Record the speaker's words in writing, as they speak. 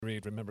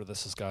read, remember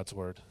this is God's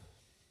word.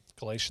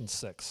 Galatians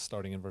 6,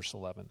 starting in verse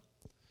 11.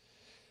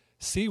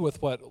 See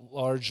with what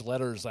large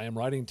letters I am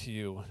writing to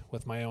you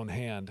with my own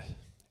hand.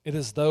 It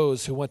is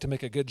those who want to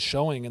make a good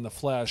showing in the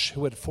flesh who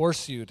would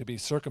force you to be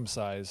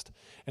circumcised,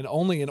 and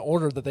only in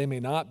order that they may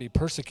not be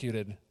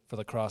persecuted for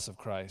the cross of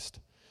Christ.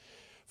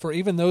 For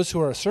even those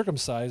who are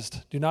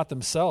circumcised do not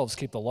themselves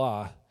keep the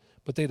law,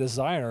 but they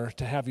desire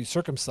to have you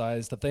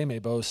circumcised that they may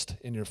boast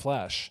in your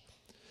flesh.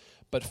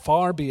 But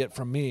far be it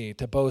from me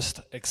to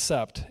boast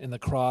except in the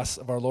cross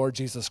of our Lord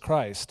Jesus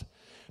Christ,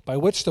 by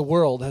which the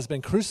world has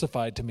been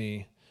crucified to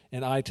me,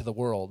 and I to the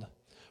world.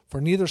 For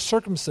neither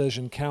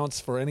circumcision counts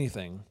for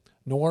anything,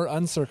 nor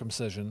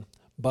uncircumcision,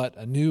 but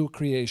a new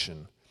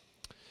creation.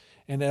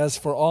 And as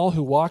for all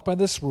who walk by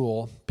this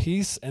rule,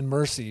 peace and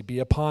mercy be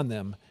upon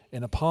them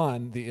and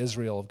upon the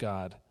Israel of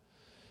God.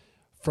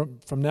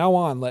 From now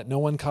on, let no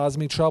one cause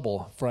me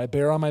trouble, for I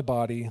bear on my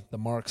body the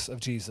marks of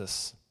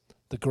Jesus.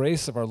 The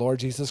grace of our Lord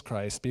Jesus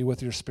Christ be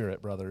with your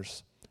spirit,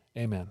 brothers.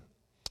 Amen.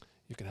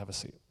 You can have a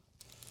seat.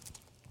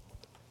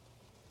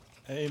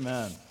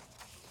 Amen.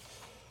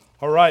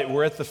 All right,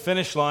 we're at the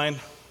finish line.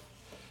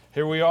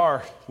 Here we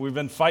are. We've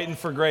been fighting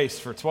for grace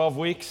for 12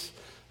 weeks.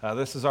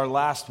 This is our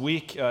last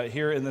week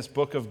here in this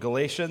book of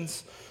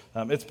Galatians.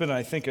 It's been,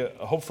 I think,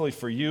 hopefully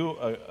for you,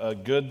 a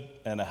good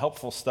and a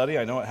helpful study.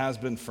 I know it has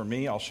been for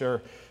me. I'll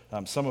share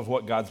some of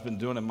what God's been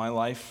doing in my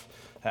life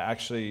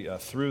actually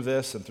through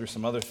this and through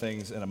some other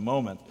things in a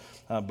moment.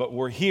 But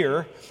we're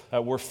here,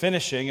 we're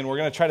finishing, and we're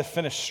going to try to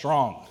finish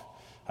strong.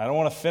 I don't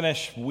want to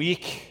finish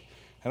weak.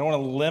 I don't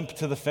want to limp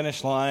to the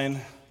finish line.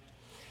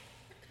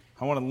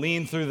 I want to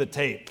lean through the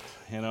tape,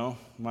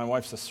 My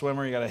wife's a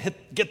swimmer. You got to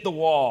get the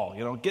wall,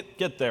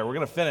 get there. We're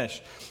going to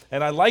finish.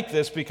 And I like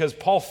this because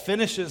Paul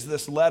finishes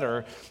this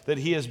letter that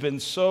he has been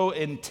so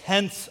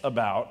intense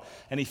about,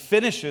 and he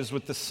finishes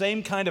with the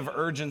same kind of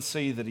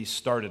urgency that he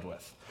started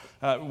with.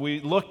 We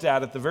looked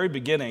at the very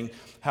beginning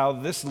how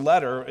this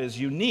letter is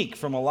unique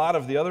from a lot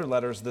of the other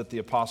letters that the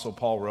Apostle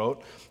Paul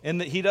wrote, in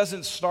that he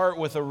doesn't start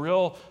with a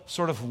real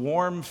sort of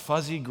warm,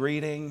 fuzzy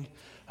greeting.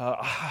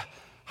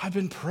 I've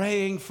been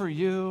praying for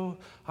you.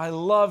 I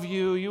love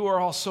you. You are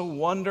all so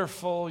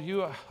wonderful.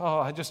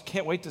 I just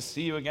can't wait to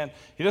see you again.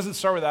 He doesn't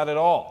start with that at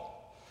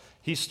all.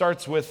 He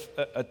starts with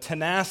a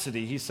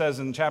tenacity. He says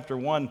in chapter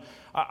 1,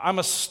 I'm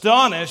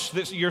astonished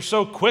that you're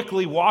so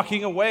quickly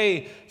walking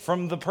away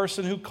from the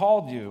person who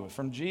called you,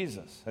 from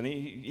Jesus. And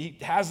he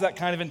has that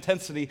kind of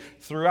intensity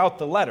throughout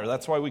the letter.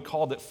 That's why we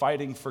called it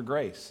Fighting for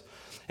Grace.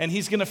 And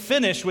he's going to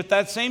finish with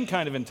that same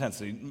kind of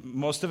intensity.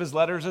 Most of his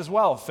letters as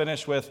well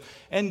finish with,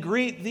 and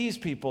greet these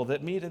people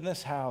that meet in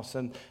this house.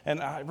 And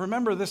I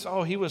remember this,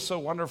 he was so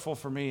wonderful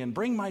for me, and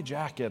bring my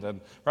jacket, and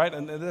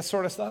this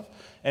sort of stuff.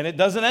 And it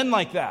doesn't end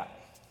like that.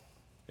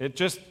 It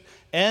just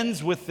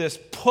ends with this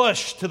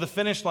push to the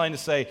finish line to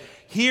say,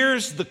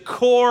 here's the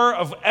core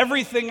of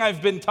everything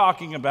I've been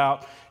talking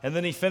about. And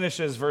then he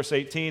finishes verse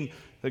 18,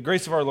 the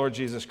grace of our Lord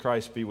Jesus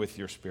Christ be with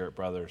your spirit,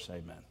 brothers.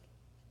 Amen.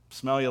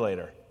 Smell you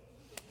later.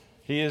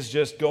 He is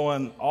just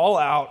going all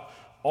out,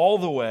 all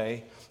the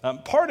way.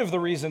 Part of the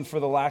reason for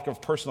the lack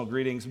of personal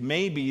greetings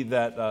may be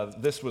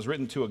that this was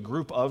written to a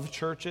group of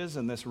churches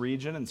in this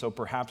region, and so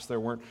perhaps there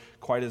weren't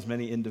quite as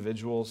many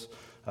individuals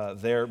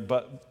there,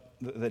 but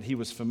that he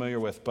was familiar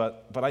with.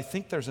 But I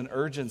think there's an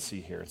urgency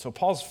here. So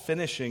Paul's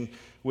finishing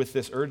with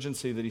this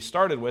urgency that he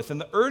started with, and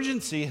the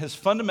urgency has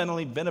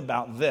fundamentally been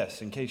about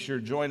this. In case you're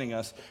joining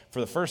us for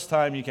the first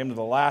time, you came to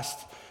the last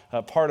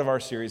part of our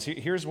series.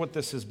 Here's what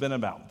this has been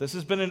about. This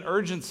has been an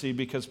urgency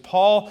because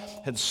Paul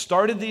had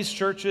started these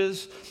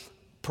churches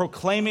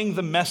proclaiming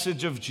the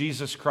message of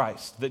Jesus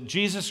Christ, that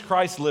Jesus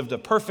Christ lived a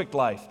perfect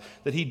life,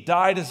 that he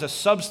died as a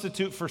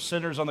substitute for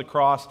sinners on the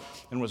cross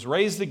and was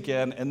raised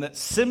again, and that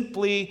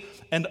simply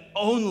and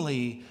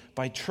only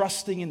by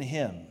trusting in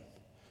him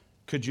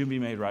could you be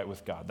made right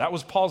with God. That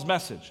was Paul's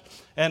message.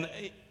 And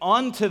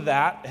onto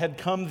that had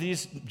come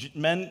these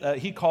men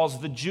he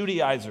calls the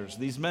Judaizers,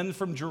 these men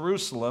from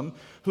Jerusalem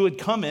who had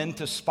come in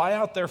to spy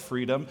out their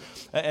freedom,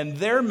 and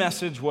their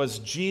message was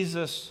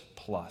Jesus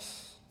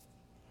plus.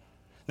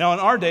 Now, in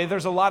our day,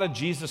 there's a lot of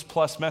Jesus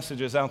plus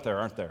messages out there,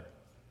 aren't there?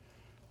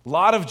 A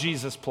lot of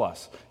Jesus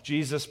plus.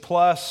 Jesus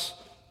plus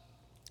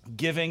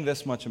giving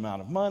this much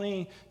amount of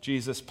money.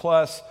 Jesus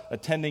plus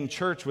attending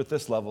church with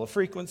this level of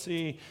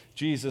frequency.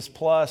 Jesus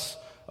plus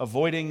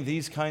avoiding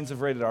these kinds of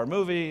rated R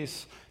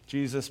movies.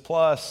 Jesus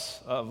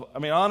plus, on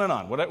and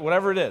on,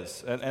 whatever it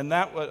is. And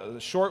that, a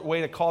short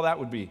way to call that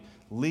would be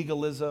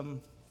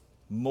legalism,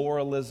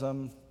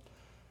 moralism.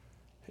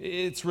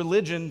 It's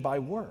religion by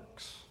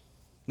works.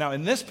 Now,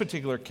 in this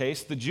particular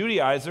case, the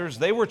Judaizers,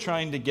 they were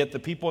trying to get the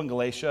people in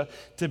Galatia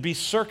to be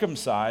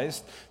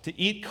circumcised, to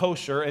eat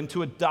kosher, and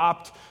to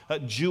adopt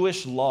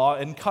Jewish law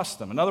and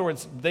custom. In other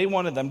words, they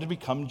wanted them to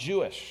become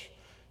Jewish.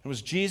 It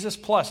was Jesus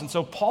plus. And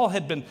so Paul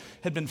had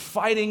been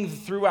fighting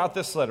throughout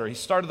this letter. He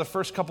started the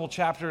first couple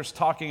chapters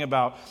talking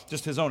about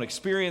just his own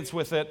experience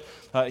with it.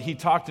 He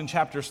talked in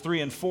chapters 3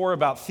 and 4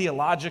 about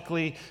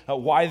theologically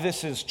why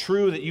this is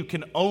true, that you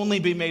can only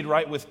be made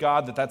right with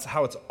God, that's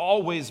how it's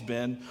always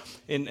been.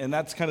 And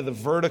that's kind of the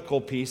vertical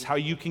piece, how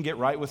you can get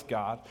right with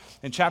God.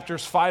 In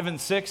chapters 5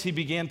 and 6, he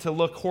began to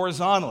look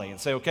horizontally and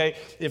say, okay,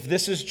 if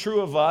this is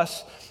true of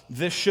us,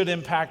 this should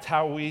impact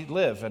how we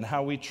live and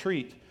how we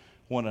treat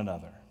one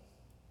another.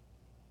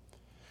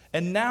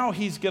 And now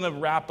he's going to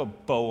wrap a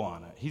bow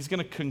on it. He's going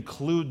to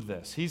conclude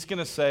this. He's going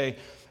to say,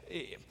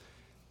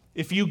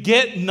 if you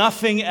get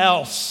nothing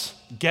else,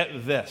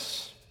 get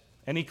this.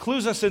 And he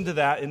clues us into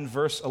that in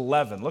verse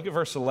 11. Look at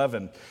verse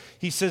 11.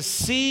 He says,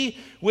 see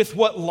with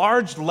what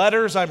large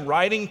letters I'm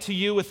writing to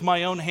you with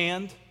my own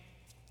hand.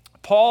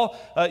 Paul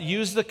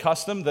used the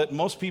custom that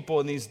most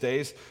people in these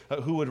days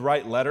who would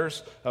write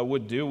letters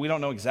would do. We don't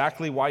know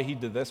exactly why he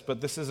did this,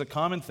 but this is a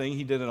common thing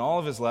he did in all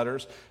of his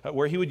letters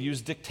where he would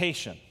use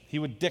dictation. He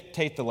would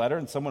dictate the letter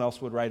and someone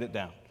else would write it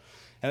down.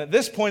 And at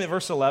this point at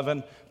verse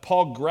 11,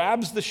 Paul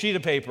grabs the sheet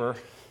of paper,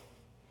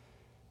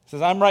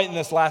 says, I'm writing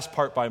this last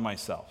part by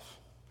myself.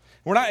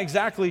 We're not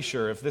exactly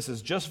sure if this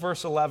is just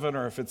verse 11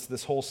 or if it's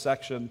this whole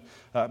section.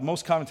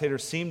 Most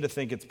commentators seem to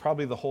think it's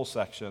probably the whole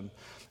section.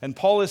 And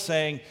Paul is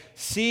saying,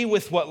 see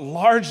with what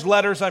large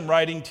letters I'm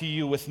writing to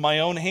you with my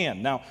own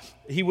hand. Now,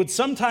 he would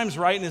sometimes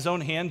write in his own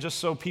hand just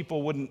so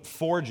people wouldn't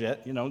forge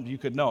it. You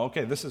could know,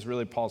 okay, this is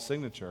really Paul's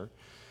signature.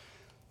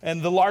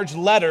 And the large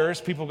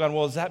letters, people going,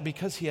 well, is that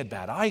because he had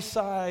bad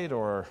eyesight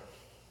or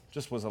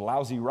just was a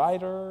lousy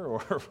writer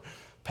or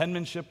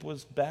penmanship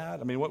was bad?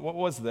 I mean, what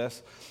was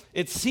this?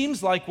 It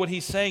seems like what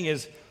he's saying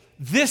is,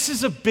 this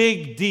is a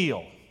big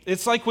deal.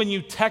 It's like when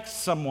you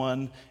text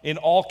someone in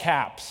all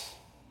caps.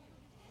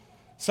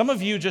 Some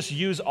of you just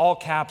use all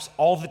caps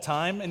all the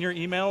time in your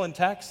email and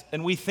text,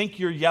 and we think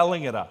you're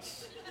yelling at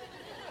us.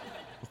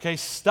 Okay,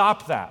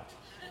 stop that.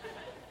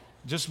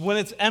 Just when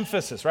it's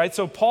emphasis, right?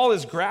 So Paul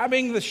is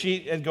grabbing the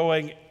sheet and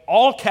going,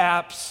 all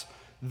caps,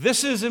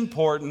 this is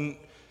important,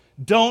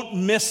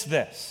 don't miss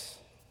this.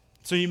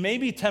 So you may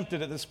be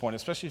tempted at this point,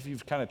 especially if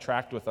you've kind of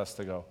tracked with us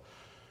to go,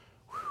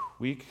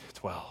 week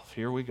 12,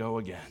 here we go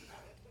again.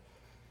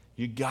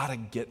 You got to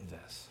get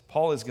this.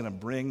 Paul is going to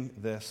bring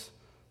this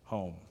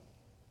home.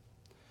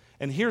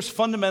 And here's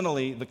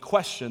fundamentally the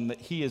question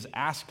that he is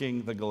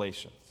asking the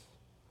Galatians.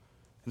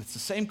 And it's the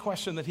same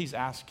question that he's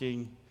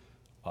asking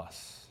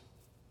us.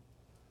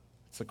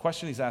 It's the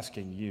question he's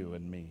asking you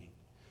and me.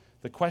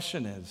 The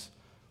question is,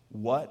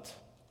 what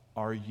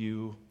are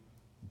you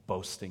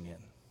boasting in?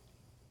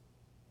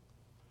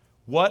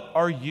 What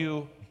are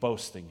you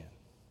boasting in?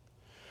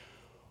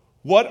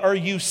 What are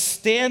you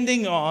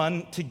standing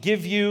on to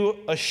give you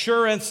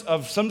assurance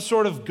of some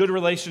sort of good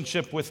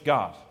relationship with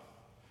God?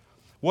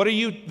 What are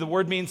you, the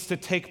word means to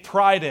take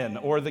pride in,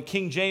 or the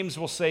King James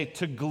will say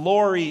to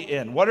glory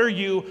in. What are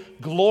you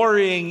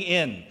glorying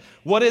in?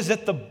 What is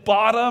at the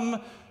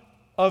bottom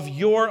of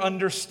your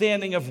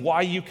understanding of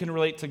why you can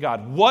relate to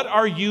God? What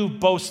are you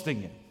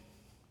boasting in?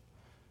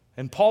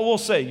 And Paul will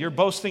say, you're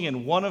boasting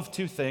in one of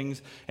two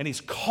things, and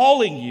he's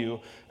calling you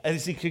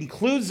as he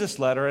concludes this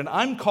letter, and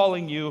I'm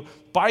calling you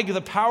by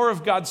the power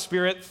of God's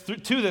Spirit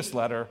to this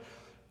letter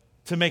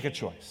to make a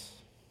choice.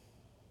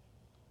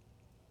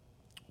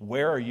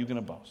 Where are you going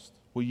to boast?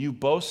 Will you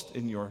boast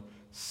in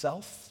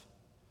yourself?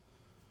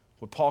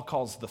 What Paul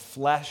calls the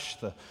flesh,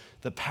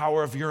 the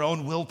power of your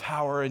own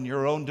willpower and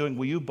your own doing.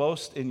 Will you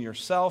boast in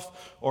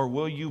yourself, or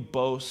will you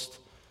boast,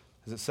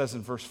 as it says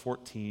in verse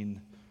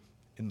 14,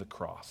 in the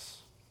cross?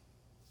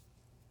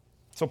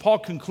 So Paul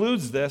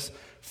concludes this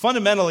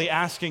fundamentally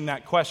asking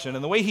that question.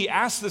 And the way he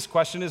asks this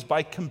question is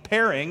by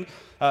comparing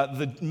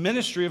the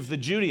ministry of the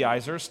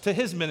Judaizers to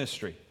his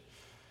ministry.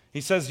 He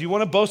says, you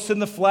want to boast in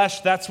the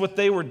flesh? That's what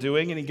they were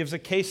doing. And he gives a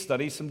case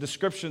study, some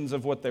descriptions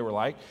of what they were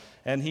like.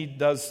 And he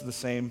does the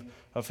same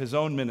of his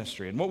own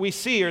ministry. And what we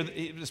see here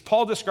is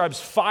Paul describes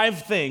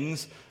 5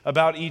 things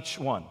about each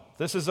one.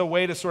 This is a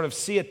way to sort of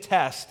see a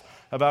test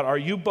about, are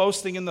you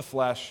boasting in the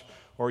flesh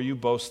or are you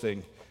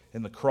boasting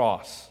in the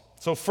cross?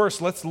 So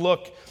first, let's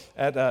look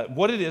at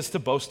what it is to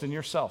boast in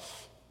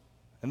yourself.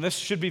 And this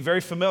should be very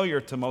familiar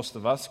to most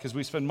of us because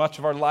we spend much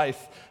of our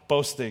life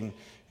boasting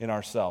in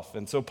ourselves.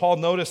 And so Paul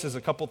notices a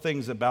couple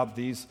things about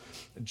these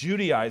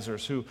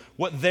Judaizers who,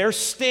 what they're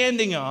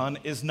standing on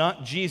is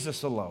not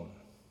Jesus alone.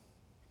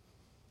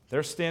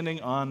 They're standing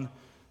on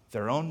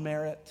their own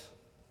merit,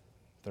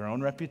 their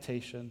own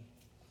reputation.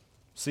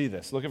 See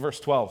this. Look at verse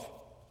 12.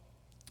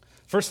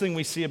 First thing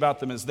we see about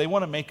them is they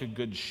want to make a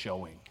good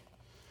showing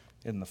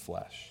in the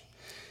flesh.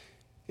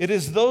 It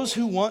is those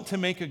who want to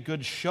make a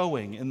good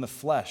showing in the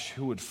flesh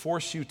who would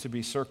force you to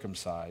be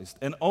circumcised,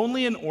 and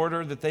only in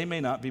order that they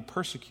may not be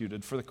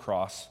persecuted for the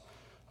cross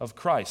of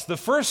Christ. The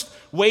first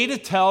way to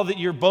tell that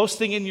you're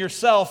boasting in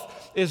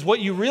yourself is what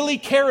you really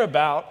care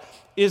about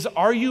is,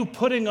 are you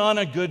putting on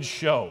a good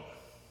show?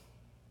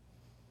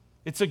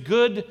 It's a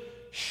good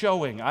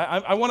showing.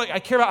 I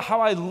care about how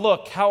I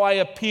look, how I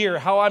appear,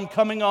 how I'm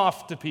coming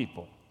off to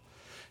people.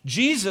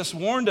 Jesus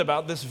warned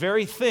about this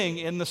very thing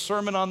in the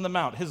Sermon on the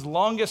Mount, his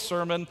longest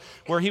sermon,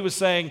 where he was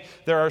saying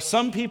there are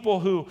some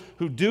people who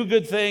do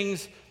good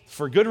things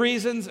for good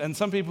reasons and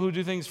some people who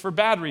do things for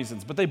bad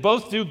reasons, but they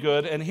both do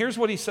good. And here's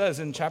what he says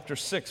in chapter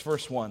 6,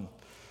 verse 1.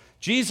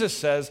 Jesus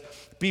says,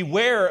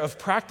 "Beware of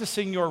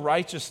practicing your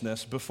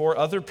righteousness before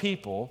other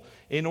people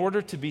in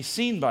order to be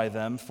seen by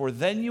them, for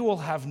then you will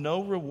have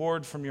no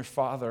reward from your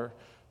Father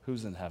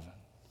who's in heaven."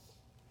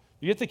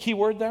 You get the key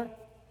word there?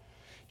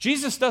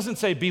 Jesus doesn't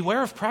say,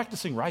 beware of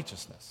practicing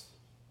righteousness.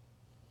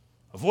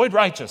 Avoid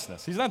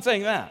righteousness. He's not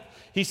saying that.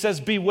 He says,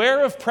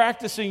 beware of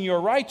practicing your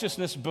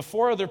righteousness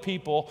before other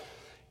people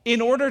in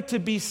order to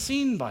be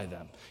seen by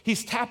them.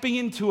 He's tapping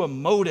into a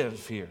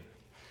motive here.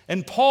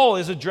 And Paul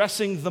is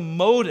addressing the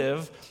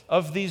motive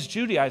of these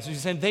Judaizers.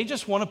 He's saying they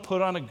just want to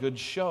put on a good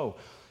show.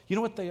 You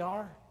know what they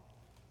are?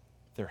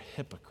 They're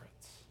hypocrites.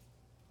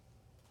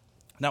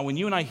 Now, when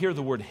you and I hear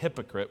the word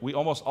hypocrite, we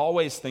almost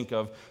always think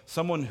of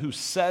someone who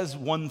says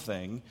one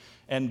thing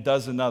and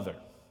does another.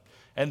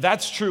 And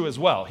that's true as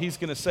well. He's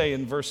going to say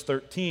in verse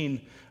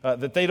 13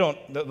 that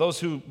those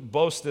who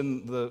boast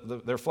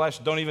in their flesh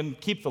don't even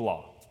keep the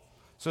law.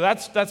 So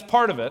that's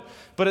part of it.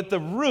 But at the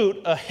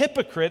root, a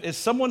hypocrite is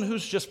someone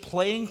who's just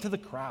playing to the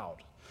crowd.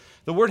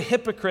 The word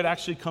hypocrite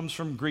actually comes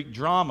from Greek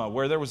drama,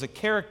 where there was a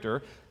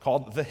character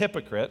called the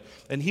hypocrite,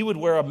 and he would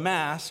wear a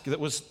mask that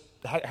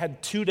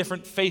had two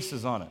different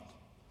faces on it.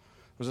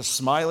 There was a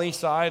smiley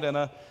side and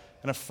a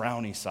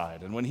frowny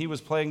side. And when he was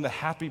playing the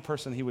happy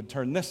person, he would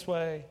turn this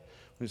way.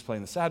 When he was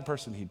playing the sad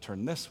person, he'd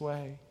turn this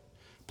way.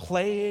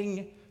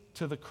 Playing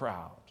to the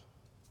crowd.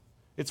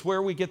 It's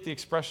where we get the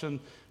expression,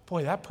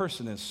 boy, that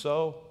person is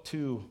so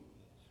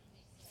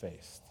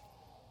two-faced.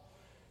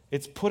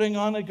 It's putting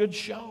on a good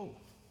show.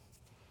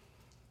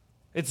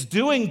 It's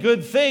doing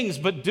good things,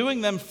 but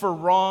doing them for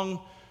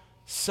wrong,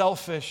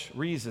 selfish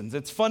reasons.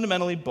 It's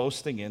fundamentally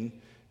boasting in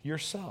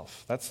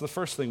yourself. That's the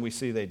first thing we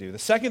see they do. The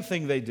second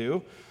thing they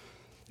do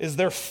is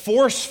they're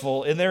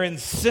forceful in their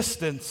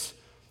insistence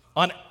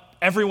on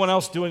everyone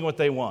else doing what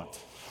they want.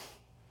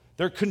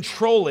 They're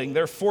controlling,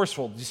 they're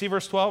forceful. Do you see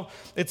verse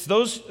 12? It's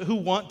those who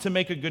want to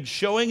make a good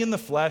showing in the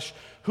flesh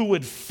who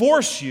would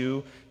force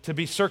you to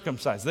be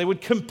circumcised. They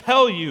would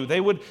compel you. They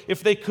would,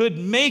 if they could,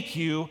 make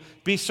you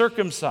be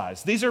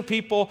circumcised. These are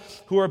people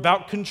who are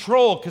about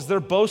control because they're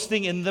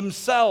boasting in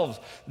themselves.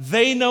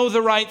 They know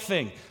the right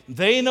thing.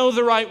 They know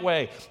the right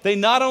way. They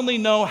not only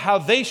know how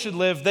they should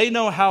live, they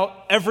know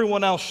how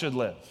everyone else should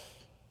live.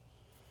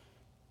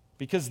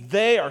 Because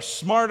they are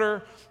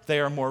smarter, they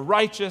are more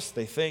righteous,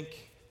 they think.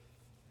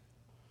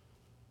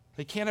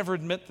 They can't ever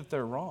admit that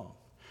they're wrong.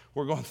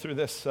 We're going through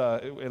this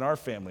in our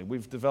family.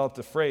 We've developed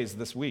a phrase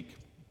this week.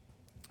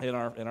 In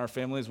our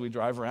family, as we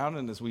drive around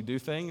and as we do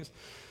things,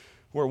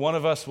 where one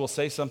of us will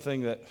say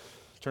something that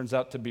turns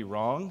out to be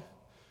wrong,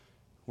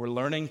 we're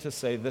learning to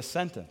say this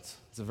sentence.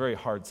 It's a very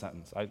hard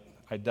sentence.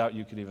 I doubt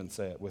you could even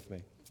say it with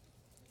me.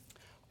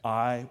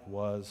 I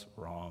was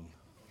wrong.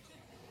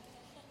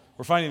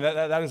 We're finding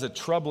that is a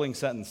troubling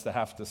sentence to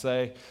have to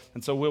say,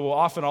 and so we will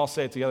often all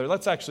say it together.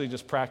 Let's actually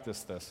just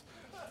practice this.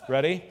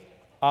 Ready?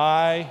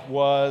 I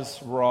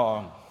was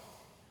wrong.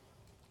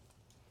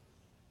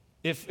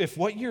 If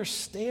what you're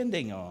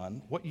standing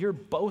on, what you're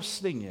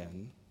boasting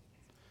in,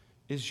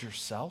 is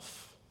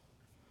yourself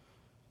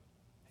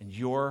and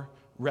your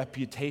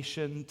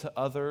reputation to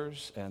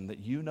others and that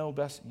you know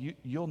best,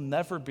 you'll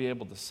never be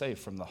able to say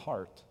from the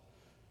heart,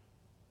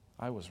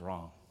 I was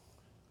wrong.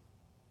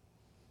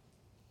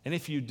 And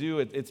if you do,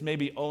 it's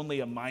maybe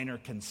only a minor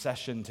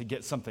concession to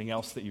get something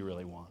else that you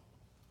really want.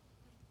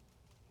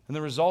 And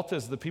the result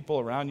is the people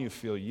around you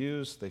feel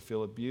used, they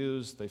feel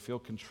abused, they feel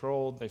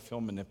controlled, they feel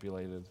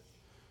manipulated.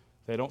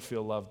 They don't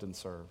feel loved and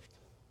served.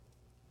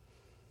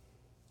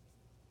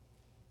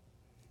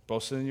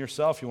 Boasting in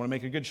yourself, you want to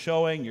make a good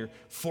showing, you're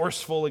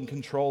forceful and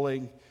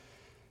controlling.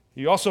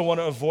 You also want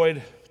to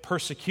avoid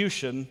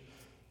persecution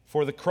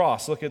for the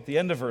cross. Look at the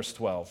end of verse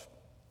 12.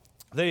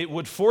 They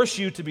would force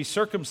you to be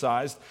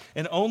circumcised,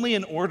 and only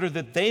in order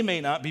that they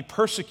may not be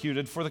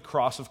persecuted for the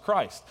cross of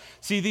Christ.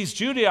 See, these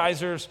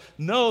Judaizers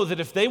know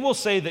that if they will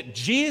say that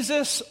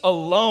Jesus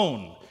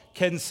alone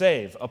can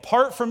save,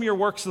 apart from your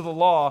works of the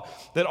law,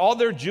 that all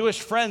their Jewish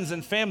friends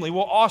and family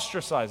will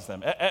ostracize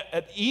them.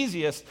 At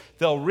easiest,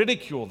 they'll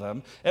ridicule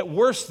them. At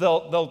worst,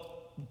 they'll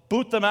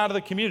boot them out of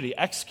the community,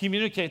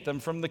 excommunicate them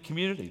from the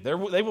community. They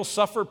will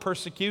suffer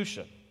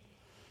persecution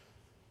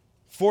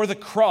for the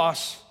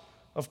cross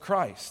of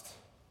Christ.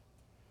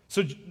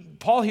 So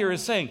Paul here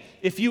is saying,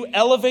 if you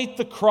elevate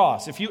the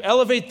cross, if you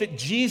elevate that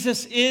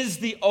Jesus is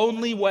the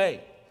only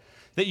way,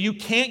 that you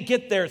can't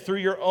get there through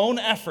your own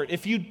effort,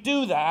 if you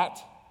do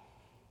that,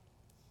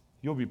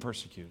 you'll be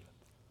persecuted.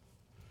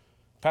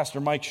 Pastor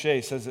Mike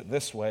Shea says it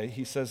this way.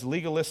 He says,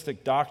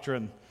 legalistic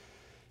doctrine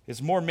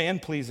is more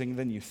man-pleasing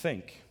than you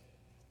think.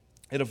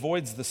 It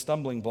avoids the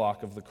stumbling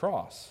block of the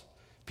cross.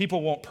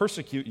 People won't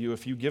persecute you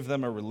if you give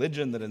them a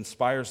religion that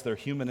inspires their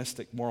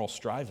humanistic moral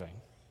striving.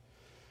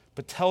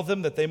 But tell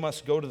them that they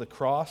must go to the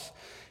cross,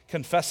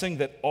 confessing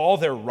that all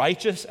their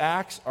righteous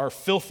acts are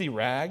filthy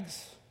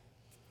rags,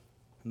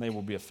 and they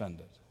will be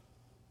offended.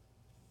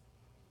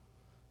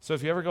 So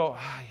if you ever go,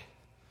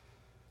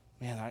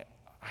 man,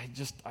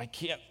 I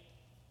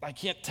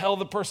can't tell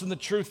the person the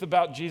truth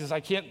about Jesus.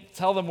 I can't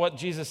tell them what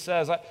Jesus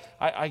says.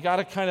 I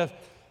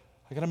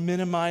gotta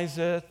minimize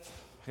it.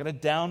 I gotta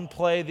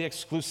downplay the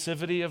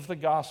exclusivity of the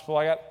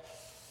gospel.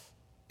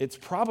 It's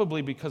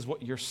probably because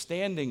what you're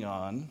standing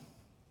on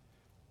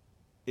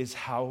is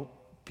how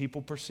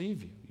people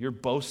perceive you. You're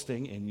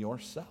boasting in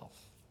yourself.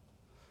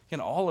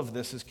 Again, all of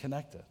this is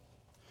connected.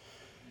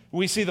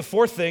 We see the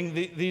fourth thing,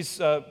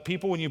 these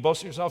people, when you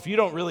boast in yourself, you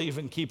don't really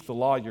even keep the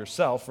law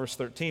yourself. Verse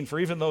 13, for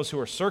even those who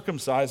are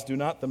circumcised do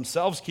not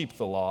themselves keep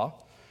the law,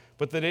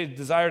 but that they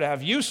desire to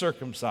have you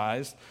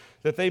circumcised,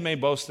 that they may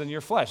boast in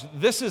your flesh.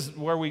 This is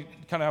where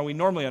how we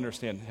normally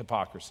understand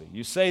hypocrisy.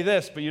 You say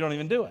this, but you don't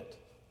even do it.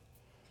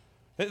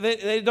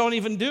 They don't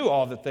even do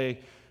all that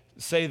they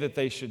say that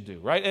they should do,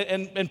 right?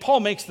 And Paul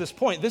makes this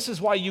point. This is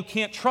why you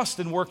can't trust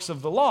in works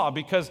of the law,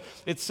 because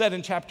it's said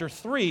in chapter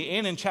 3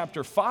 and in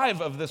chapter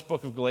 5 of this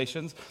book of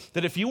Galatians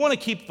that if you want to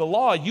keep the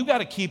law, you got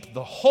to keep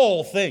the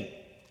whole thing.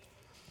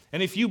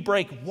 And if you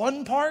break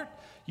one part,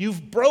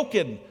 you've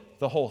broken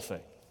the whole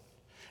thing.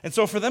 And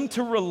so for them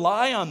to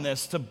rely on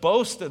this, to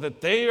boast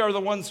that they are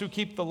the ones who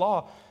keep the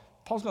law,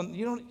 Paul's going,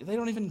 they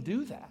don't even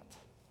do that.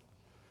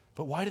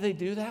 But why do they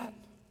do that?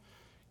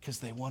 Because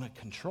they want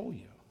to control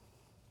you.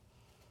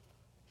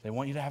 They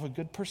want you to have a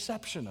good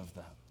perception of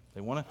them.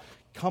 They want to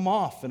come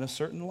off in a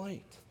certain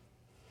light.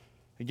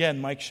 Again,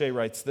 Mike Shea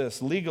writes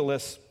this,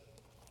 legalists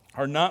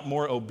are not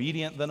more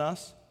obedient than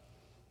us,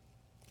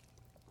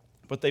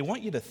 but they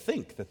want you to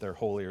think that they're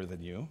holier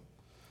than you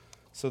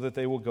so that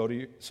you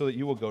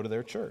will go to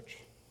their church.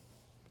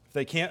 If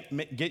they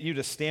can't get you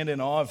to stand in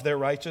awe of their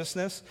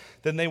righteousness,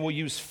 then they will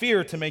use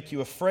fear to make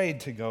you afraid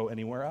to go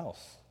anywhere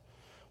else.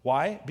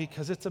 Why?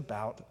 Because it's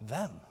about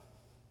them.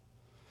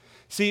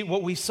 See,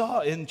 what we saw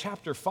in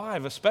chapter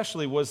 5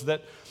 especially was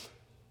that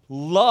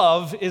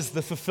love is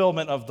the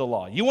fulfillment of the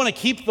law. You want to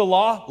keep the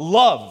law?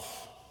 Love.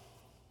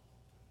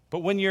 But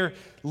when you're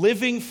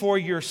living for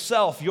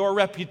yourself, your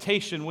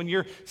reputation, when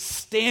you're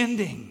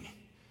standing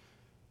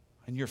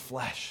in your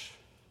flesh,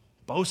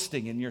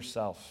 boasting in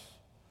yourself,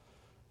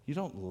 you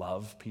don't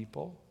love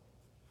people.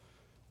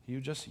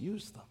 You just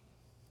use them.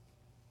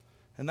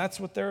 And that's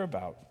what they're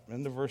about.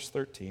 In the verse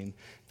 13,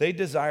 they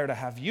desire to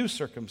have you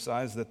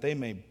circumcised that they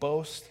may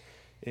boast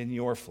in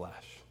your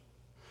flesh.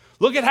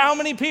 Look at how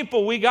many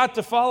people we got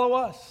to follow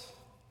us.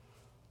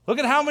 Look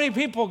at how many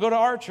people go to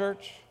our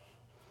church.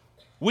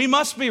 We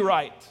must be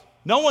right.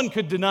 No one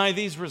could deny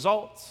these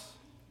results.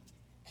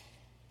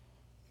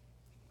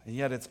 And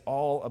yet it's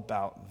all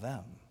about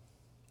them.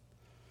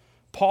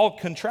 Paul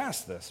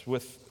contrasts this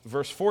with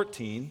verse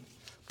 14,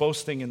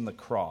 boasting in the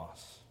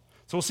cross.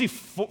 So we'll see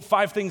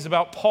 5 things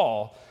about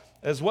Paul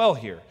as well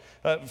here.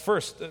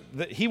 First,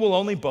 that he will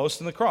only boast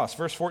in the cross.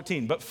 Verse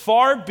 14, but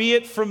far be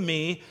it from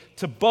me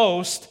to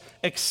boast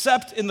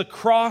except in the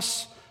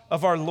cross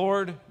of our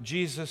Lord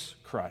Jesus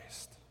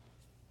Christ.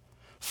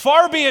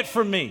 Far be it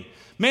from me.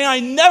 May I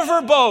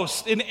never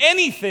boast in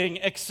anything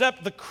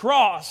except the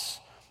cross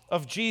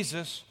of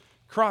Jesus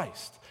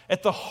Christ.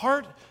 At the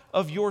heart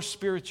of your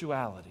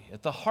spirituality,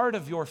 at the heart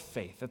of your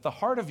faith, at the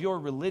heart of your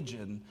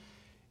religion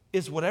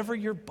is whatever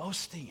you're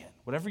boasting in,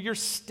 whatever you're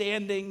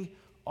standing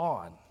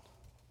on.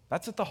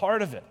 That's at the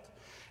heart of it.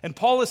 And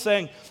Paul is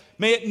saying,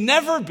 may it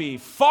never be,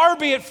 far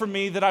be it from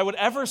me that I would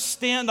ever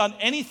stand on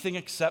anything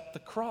except the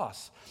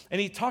cross. And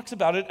he talks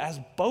about it as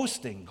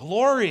boasting,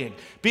 glorying,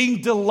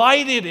 being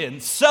delighted in,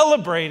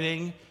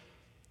 celebrating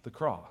the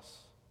cross.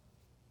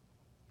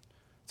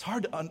 It's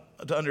hard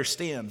to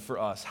understand for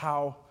us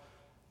how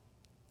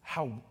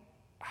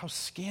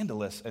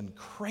scandalous and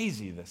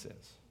crazy this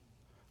is.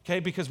 Okay,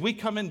 because we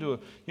come into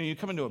you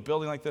come into a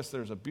building like this,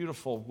 there's a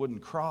beautiful wooden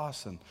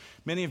cross, and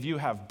many of you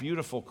have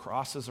beautiful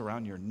crosses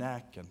around your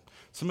neck, and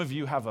some of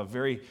you have a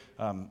very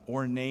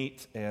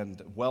ornate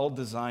and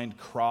well-designed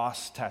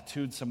cross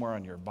tattooed somewhere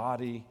on your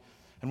body,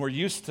 and we're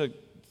used to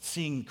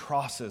seeing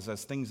crosses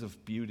as things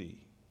of beauty.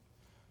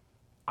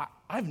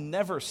 I've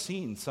never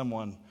seen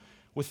someone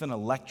with an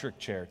electric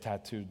chair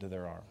tattooed to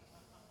their arm.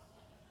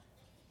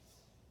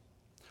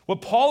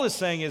 What Paul is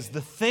saying is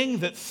the thing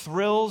that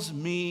thrills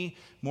me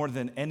more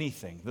than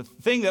anything, the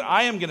thing that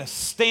I am going to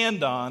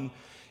stand on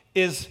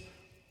is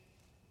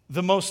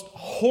the most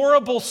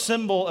horrible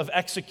symbol of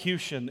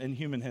execution in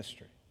human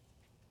history.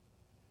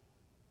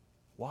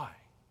 Why?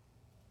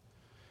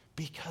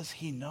 Because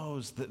he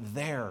knows that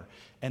there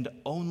and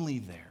only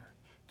there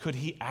could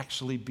he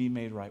actually be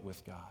made right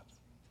with God.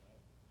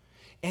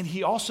 And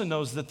he also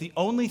knows that the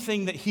only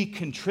thing that he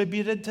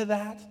contributed to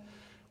that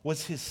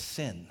was his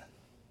sin.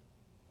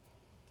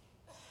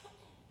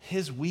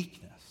 His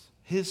weakness,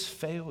 his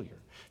failure.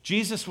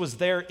 Jesus was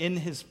there in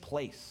his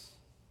place.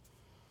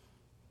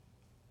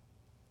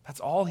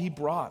 That's all he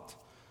brought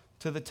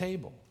to the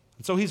table.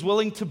 And so he's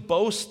willing to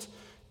boast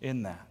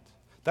in that.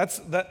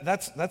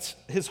 That's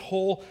his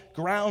whole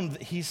ground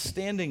that he's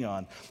standing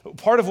on.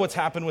 Part of what's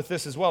happened with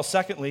this as well,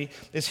 secondly,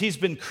 is he's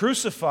been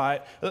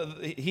crucified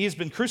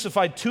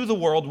to the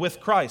world with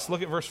Christ.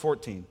 Look at verse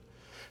 14.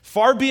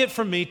 Far be it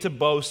from me to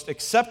boast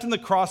except in the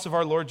cross of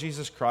our Lord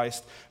Jesus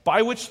Christ,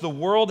 by which the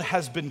world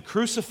has been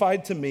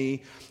crucified to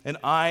me and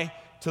I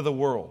to the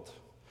world.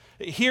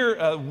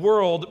 Here,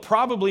 world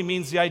probably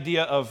means the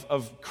idea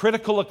of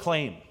critical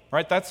acclaim,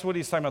 right? That's what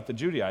he's talking about, the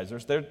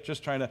Judaizers. They're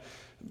just trying to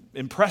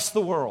impress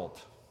the world.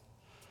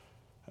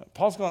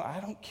 Paul's going, I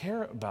don't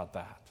care about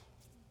that.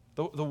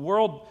 The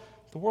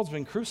world's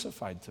been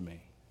crucified to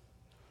me.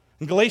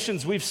 In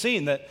Galatians, we've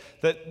seen that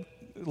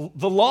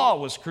the law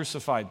was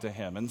crucified to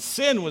him, and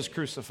sin was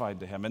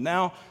crucified to him, and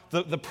now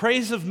the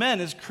praise of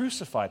men is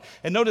crucified.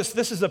 And notice,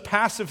 this is a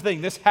passive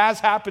thing. This has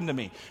happened to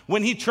me.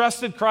 When he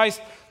trusted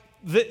Christ,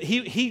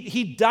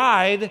 he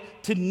died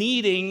to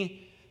needing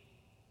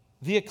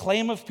the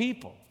acclaim of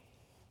people.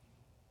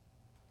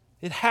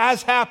 It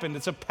has happened.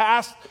 It's a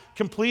past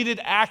completed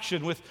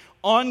action with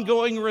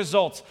ongoing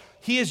results.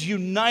 He is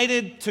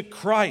united to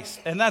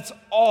Christ, and that's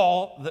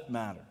all that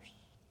matters.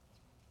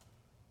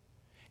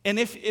 And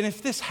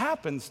if this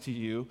happens to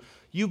you,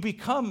 you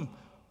become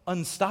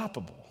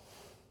unstoppable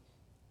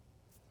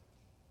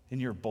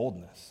in your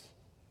boldness.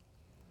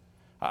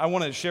 I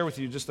want to share with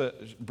you just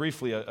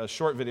briefly a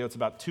short video. It's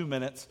about 2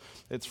 minutes.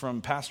 It's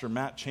from Pastor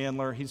Matt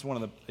Chandler.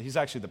 He's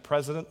actually the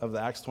president of the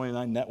Acts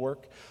 29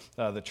 network,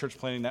 the church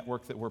planting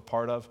network that we're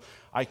part of.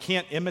 I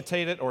can't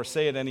imitate it or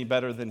say it any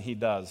better than he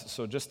does.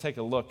 So just take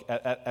a look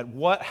at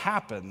what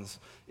happens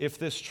if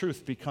this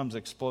truth becomes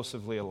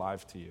explosively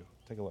alive to you.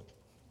 Take a look.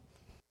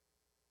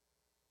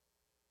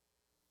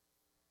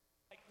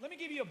 Let me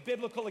give you a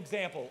biblical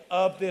example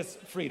of this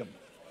freedom.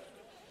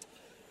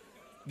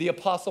 The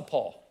Apostle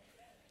Paul,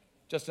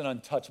 just an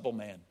untouchable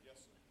man.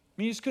 I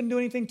mean, you just couldn't do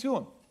anything to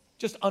him.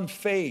 Just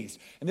unfazed.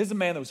 And this is a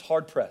man that was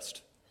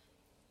hard-pressed.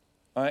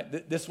 All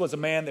right? This was a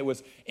man that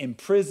was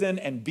imprisoned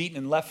and beaten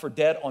and left for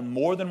dead on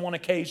more than one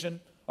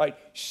occasion. All right?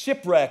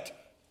 Shipwrecked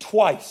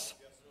twice.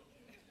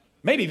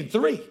 Maybe even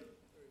 3.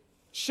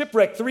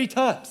 Shipwrecked 3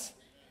 times.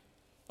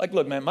 Like,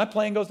 look, man, my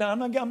plane goes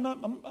down.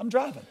 I'm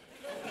driving.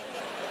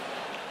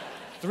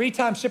 3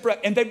 times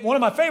shipwrecked. And then one of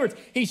my favorites,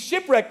 he's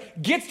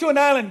shipwrecked, gets to an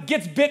island,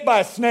 gets bit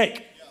by a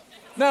snake.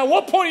 Now, at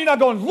what point are you not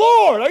going,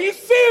 Lord, are you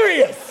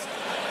serious?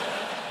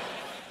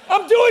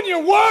 I'm doing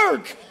your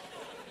work.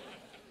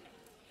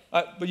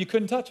 But you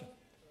couldn't touch him,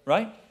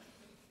 right?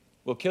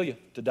 We'll kill you.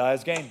 To die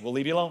is gain. We'll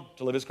leave you alone.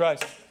 To live is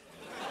Christ.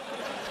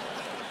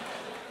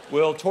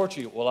 We'll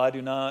torture you. Well, I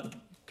do not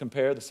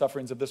compare the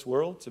sufferings of this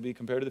world to be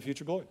compared to the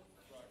future glory.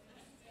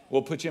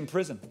 We'll put you in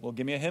prison. Well,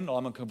 give me a hymnal.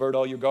 I'm going to convert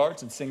all your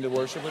guards and sing the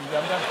worship when I'm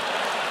done.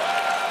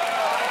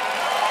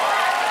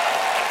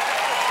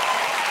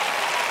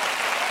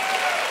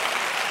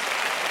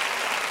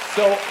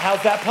 So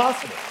how's that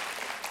possible?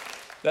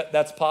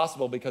 That's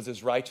possible because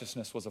his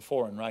righteousness was a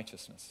foreign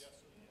righteousness.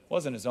 It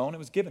wasn't his own. It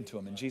was given to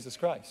him in Jesus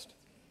Christ.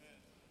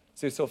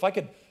 See, so if I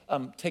could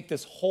take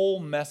this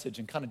whole message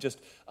and kind of just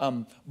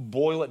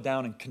boil it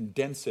down and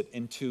condense it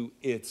into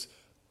its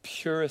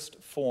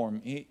purest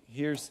form,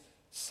 here's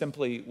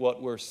simply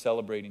what we're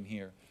celebrating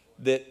here.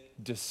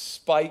 That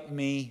despite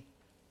me,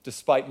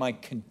 despite my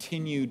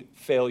continued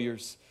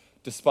failures,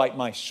 despite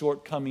my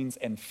shortcomings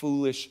and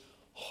foolish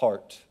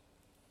heart,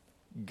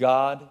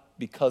 God,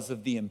 because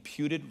of the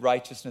imputed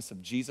righteousness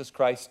of Jesus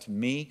Christ to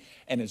me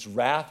and his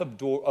wrath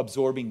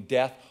absorbing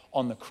death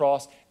on the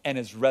cross and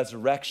his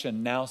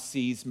resurrection, now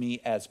sees me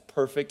as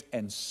perfect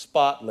and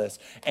spotless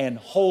and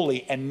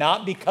holy, and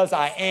not because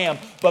I am,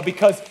 but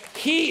because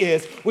he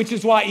is, which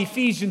is why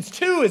Ephesians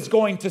 2 is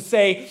going to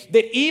say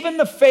that even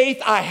the faith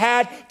I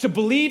had to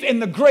believe in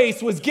the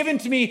grace was given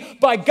to me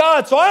by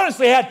God. So I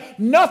honestly had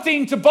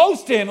nothing to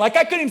boast in. Like,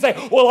 I couldn't even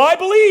say, well, I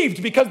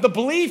believed, because the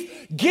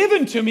belief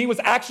given to me was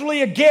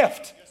actually a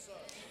gift.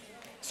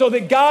 So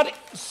that God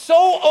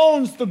so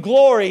owns the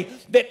glory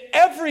that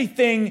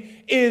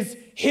everything is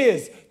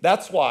his.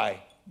 That's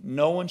why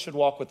no one should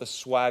walk with a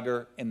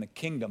swagger in the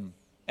kingdom,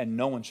 and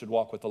no one should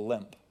walk with a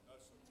limp.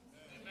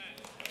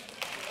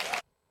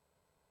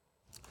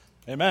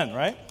 Amen,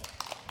 right?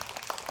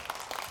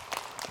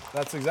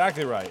 That's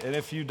exactly right. And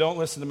if you don't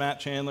listen to Matt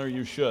Chandler,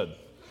 you should.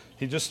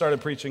 He just started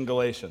preaching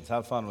Galatians.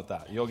 Have fun with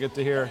that. You'll get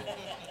to hear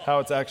how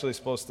it's actually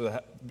supposed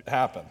to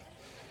happen.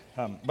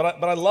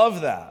 But I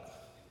love that.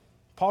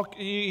 Paul,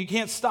 you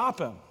can't stop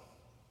him.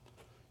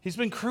 He's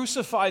been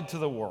crucified to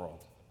the world.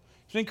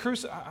 He's been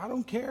crucified. I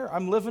don't care.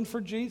 I'm living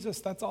for Jesus.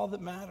 That's all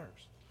that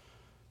matters.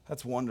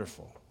 That's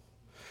wonderful.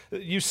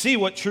 You see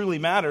what truly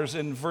matters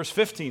in verse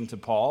 15 to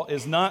Paul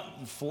is not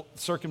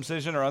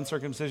circumcision or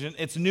uncircumcision.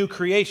 It's new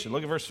creation.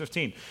 Look at verse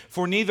 15.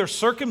 For neither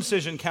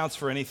circumcision counts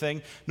for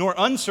anything, nor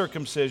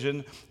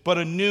uncircumcision, but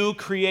a new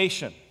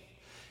creation.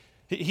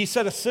 He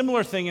said a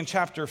similar thing in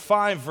chapter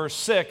 5, verse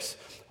 6,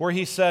 where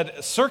he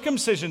said,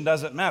 circumcision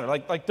doesn't matter.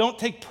 Like don't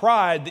take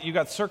pride that you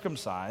got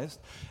circumcised,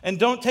 and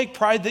don't take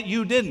pride that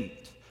you didn't.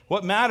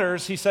 What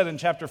matters, he said in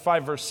chapter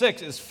 5, verse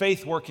 6, is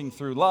faith working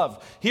through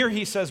love. Here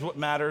he says what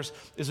matters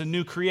is a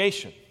new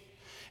creation.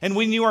 And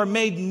when you are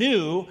made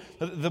new,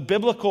 the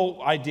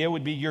biblical idea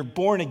would be you're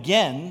born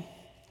again.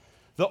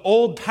 The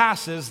old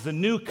passes, the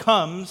new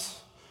comes.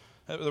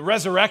 The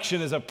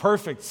resurrection is a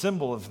perfect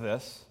symbol of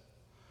this.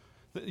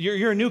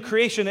 You're a new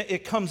creation.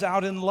 It comes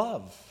out in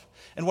love.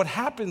 And what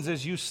happens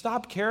is you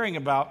stop caring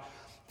about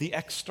the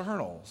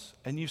externals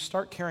and you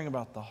start caring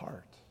about the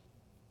heart.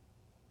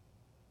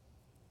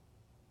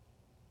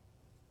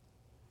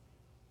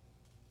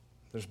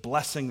 There's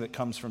blessing that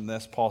comes from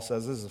this, Paul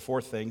says. This is the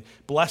fourth thing.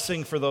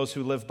 Blessing for those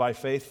who live by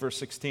faith, verse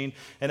 16.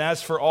 And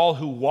as for all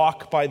who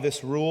walk by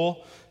this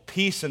rule,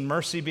 peace and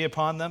mercy be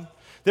upon them.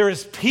 There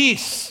is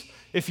peace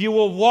if you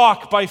will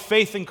walk by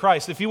faith in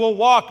Christ. If you will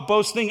walk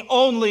boasting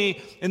only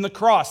in the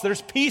cross.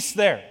 There's peace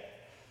there.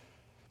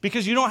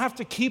 Because you don't have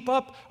to keep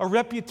up a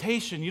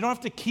reputation. You don't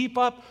have to keep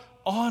up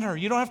honor.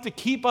 You don't have to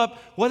keep up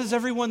what does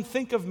everyone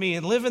think of me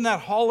and live in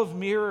that hall of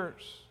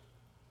mirrors.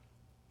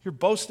 You're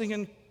boasting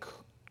in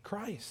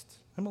Christ.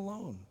 I'm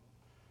alone.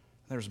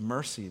 There's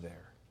mercy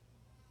there.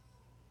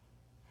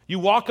 You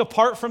walk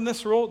apart from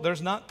this rule,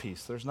 there's not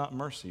peace, there's not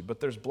mercy, but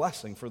there's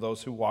blessing for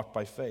those who walk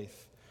by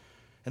faith.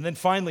 And then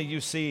finally, you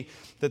see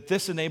that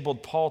this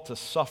enabled Paul to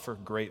suffer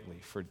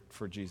greatly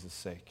for Jesus'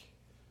 sake.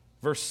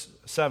 Verse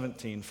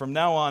 17, from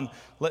now on,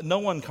 let no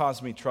one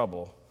cause me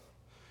trouble.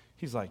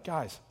 He's like,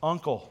 guys,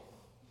 uncle,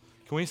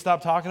 can we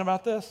stop talking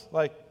about this?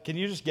 Like, can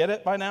you just get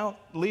it by now?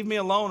 Leave me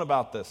alone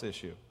about this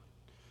issue.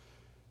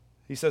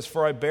 He says,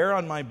 for I bear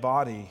on my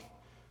body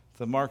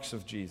the marks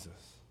of Jesus.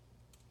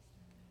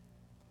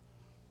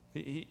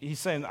 He's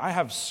saying, I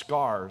have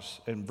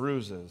scars and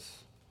bruises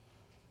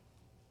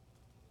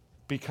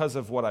because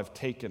of what I've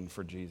taken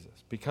for Jesus,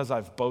 because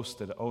I've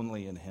boasted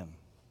only in him.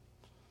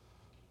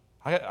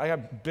 I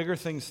got bigger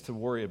things to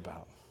worry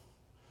about.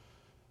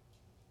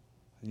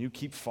 And you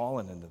keep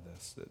falling into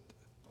this.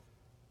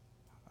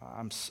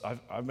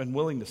 I've been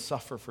willing to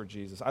suffer for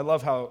Jesus. I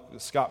love how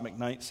Scott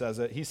McKnight says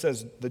it. He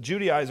says, the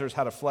Judaizers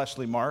had a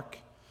fleshly mark,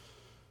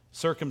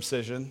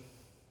 circumcision,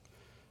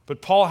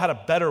 but Paul had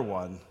a better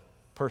one,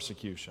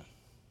 persecution.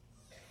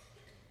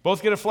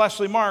 Both get a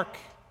fleshly mark.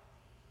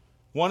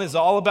 One is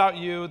all about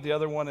you, the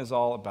other one is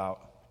all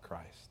about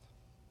Christ.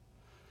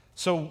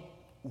 So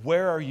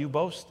where are you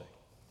boasting?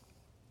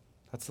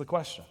 That's the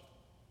question.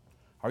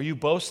 Are you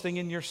boasting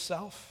in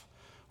yourself,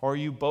 or are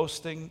you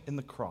boasting in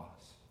the cross?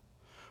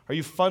 Are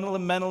you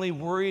fundamentally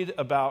worried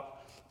about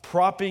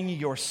propping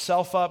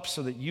yourself up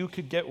so that you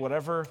could get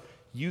whatever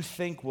you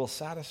think will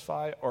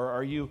satisfy? Or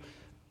are you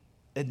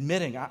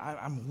admitting,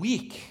 I'm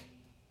weak,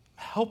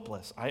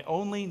 helpless, I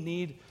only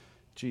need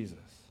Jesus?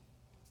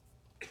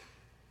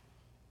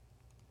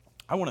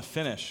 I want to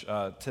finish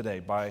today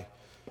by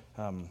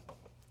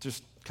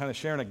just kind of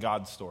sharing a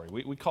God story.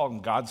 We call them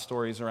God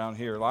stories around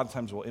here. A lot of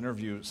times we'll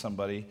interview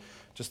somebody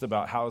just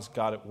about how is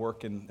God at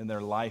work in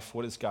their life,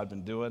 what has God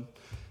been doing.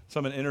 So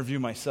I'm going to interview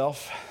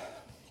myself.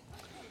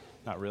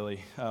 Not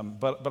really.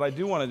 But I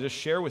do want to just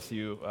share with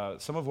you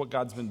some of what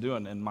God's been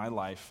doing in my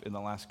life in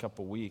the last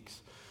couple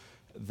weeks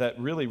that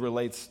really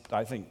relates,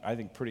 I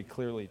think pretty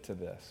clearly to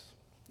this.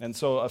 And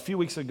so a few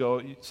weeks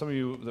ago, some of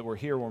you that were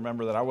here will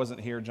remember that I wasn't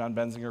here. John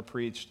Benzinger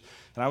preached,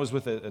 and I was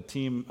with a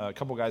team, a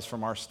couple guys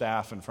from our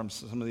staff and from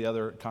some of the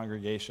other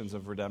congregations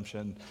of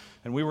Redemption.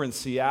 And we were in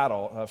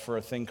Seattle for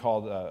a thing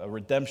called a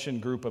Redemption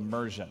Group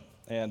Immersion.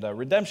 And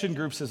Redemption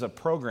Groups is a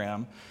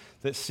program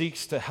that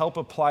seeks to help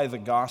apply the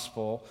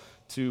gospel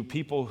to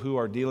people who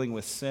are dealing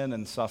with sin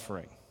and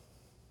suffering.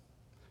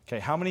 Okay,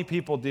 how many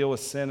people deal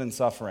with sin and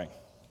suffering?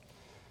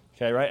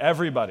 Okay, right?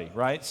 Everybody,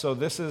 right? So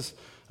this is,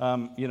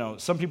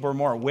 some people are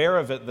more aware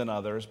of it than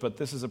others, but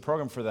this is a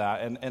program for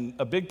that. And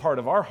a big part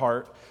of our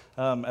heart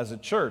as a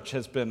church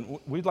has been,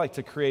 we'd like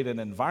to create an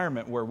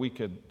environment where we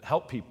could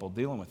help people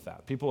dealing with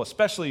that. People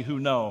especially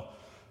who know,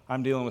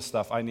 I'm dealing with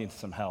stuff, I need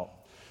some help.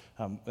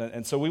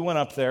 And so we went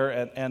up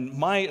there, and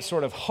my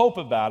sort of hope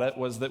about it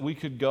was that we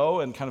could go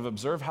and kind of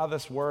observe how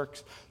this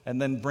works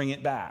and then bring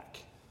it back.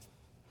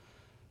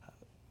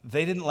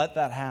 They didn't let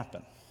that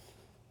happen.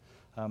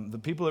 The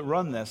people that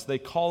run this, they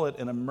call it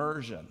an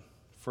immersion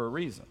for a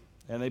reason.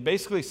 And they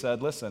basically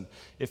said, listen,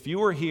 if you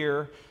were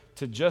here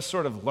to just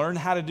sort of learn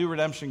how to do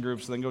redemption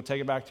groups and then go take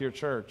it back to your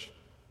church,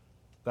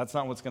 that's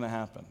not what's going to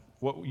happen.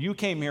 What you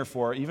came here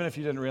for, even if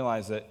you didn't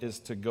realize it, is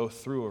to go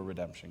through a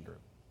redemption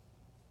group.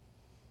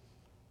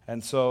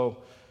 And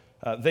so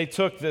they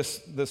took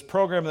this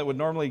program that would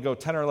normally go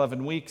 10 or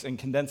 11 weeks and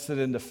condensed it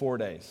into 4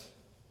 days.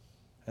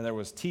 And there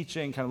was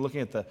teaching, kind of looking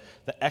at the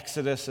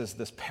Exodus as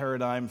this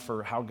paradigm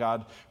for how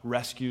God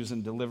rescues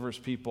and delivers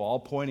people, all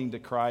pointing to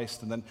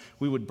Christ. And then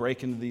we would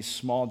break into these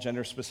small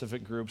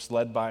gender-specific groups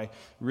led by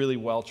really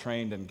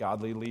well-trained and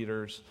godly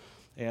leaders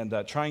and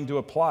trying to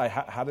apply,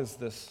 how does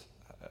this,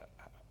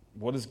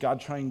 what is God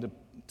trying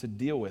to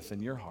deal with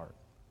in your heart?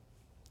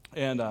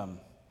 And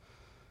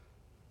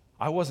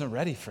I wasn't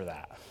ready for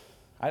that.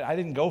 I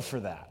didn't go for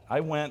that. I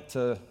went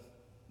to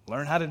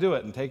learn how to do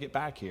it and take it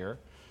back here.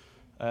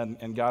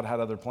 And God had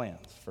other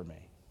plans for me.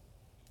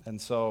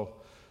 And so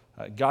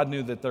God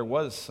knew that there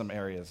was some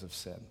areas of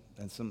sin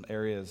and some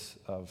areas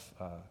of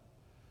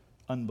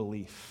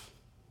unbelief.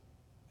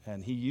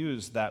 And he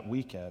used that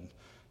weekend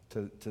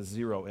to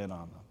zero in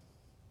on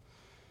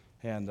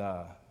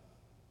them.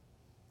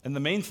 And the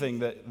main thing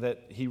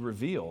that he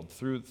revealed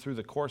through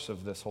the course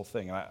of this whole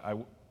thing,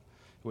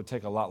 would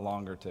take a lot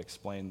longer to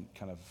explain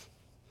kind of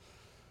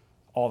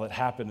all that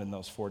happened in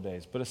those 4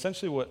 days. But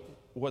essentially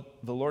what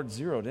the Lord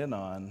zeroed in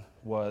on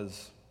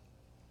was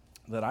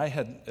that I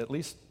had, at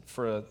least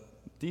for a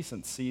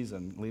decent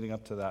season leading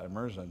up to that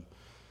immersion,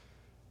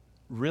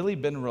 really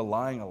been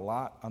relying a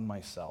lot on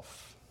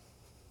myself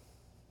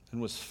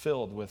and was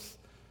filled with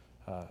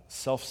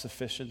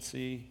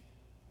self-sufficiency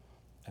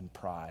and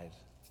pride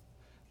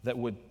that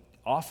would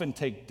often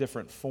take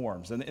different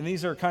forms. And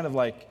these are kind of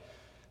like,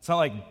 it's not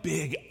like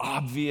big,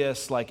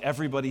 obvious, like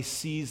everybody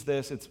sees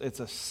this. It's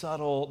a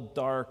subtle,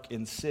 dark,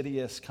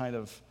 insidious kind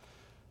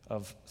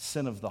of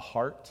sin of the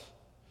heart.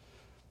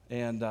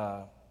 And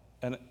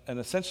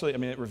essentially, I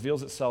mean, it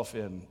reveals itself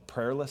in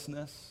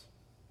prayerlessness.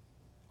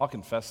 I'll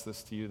confess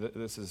this to you.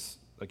 This is,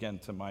 again,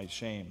 to my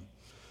shame.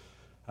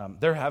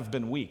 There have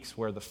been weeks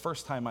where the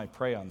first time I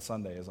pray on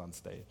Sunday is on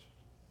stage.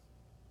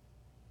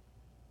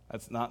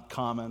 That's not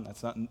common,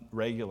 that's not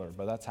regular,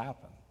 but that's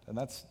happened. And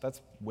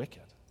that's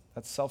wicked.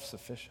 That's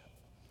self-sufficient.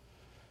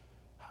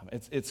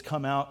 It's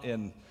come out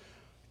in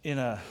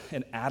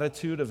an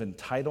attitude of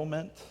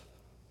entitlement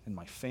in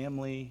my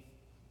family,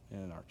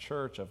 and in our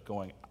church, of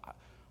going,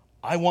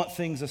 I want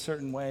things a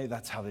certain way,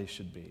 that's how they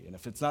should be. And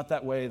if it's not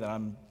that way, then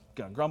I'm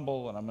going to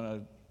grumble, and I'm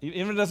going to,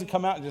 even if it doesn't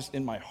come out just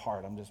in my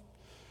heart,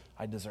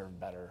 I deserve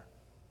better.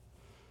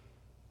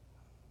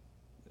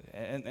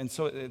 And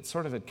so it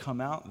sort of had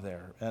come out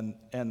there.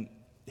 And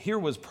here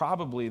was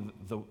probably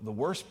the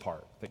worst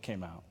part that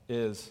came out,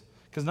 is,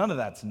 because none of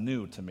that's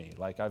new to me.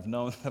 Like, I've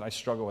known that I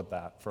struggle with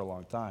that for a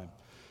long time.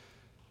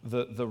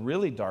 The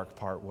really dark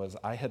part was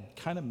I had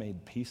kind of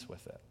made peace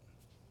with it.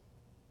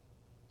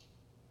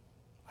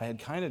 I had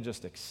kind of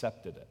just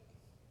accepted it.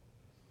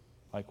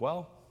 Like,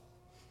 well,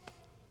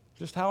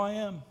 just how I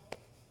am.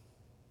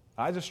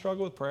 I just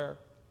struggle with prayer.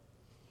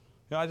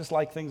 I just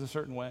like things a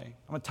certain way.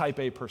 I'm a type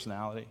A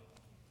personality.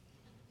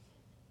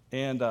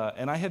 And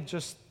I had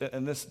just,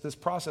 and this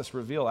process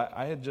revealed,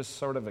 I had just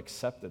sort of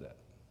accepted it,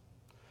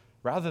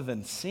 rather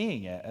than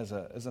seeing it as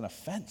an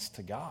offense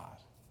to God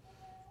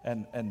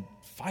and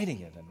fighting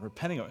it and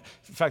repenting of it.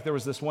 In fact, there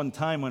was this one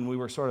time when we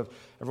were sort of,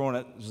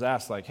 everyone was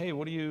asked, like, hey,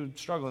 what are you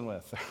struggling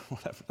with? Or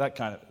whatever, that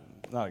kind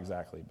of, not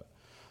exactly, but.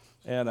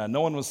 And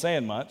no one was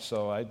saying much,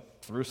 so I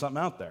threw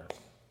something out there.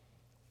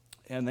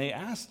 And they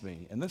asked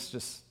me, and this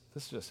just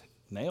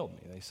nailed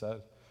me. They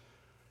said,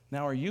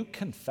 now, are you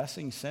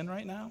confessing sin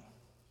right now?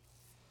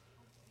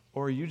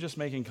 Or are you just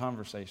making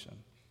conversation?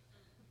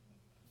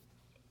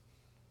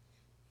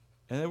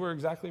 And they were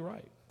exactly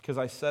right, because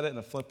I said it in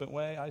a flippant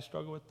way. I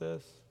struggle with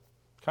this.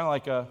 Kind of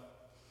like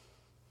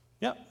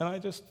and I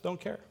just don't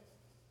care.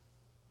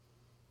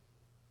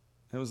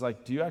 And it was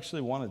like, do you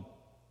actually want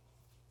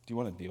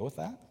to deal with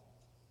that?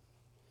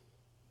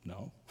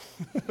 No.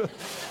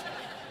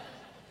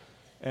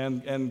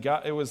 And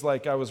God, it was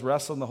like I was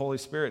wrestling the Holy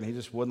Spirit, and he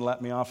just wouldn't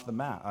let me off the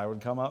mat. I would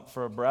come up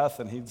for a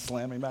breath, and he'd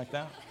slam me back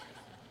down.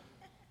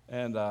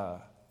 And I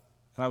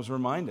was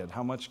reminded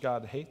how much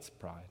God hates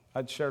pride.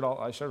 I shared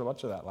a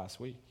bunch of that last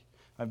week.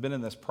 I've been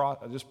in this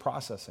just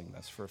processing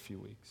this for a few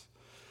weeks,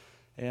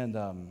 and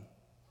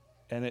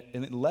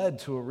it led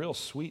to a real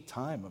sweet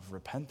time of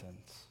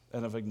repentance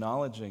and of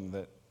acknowledging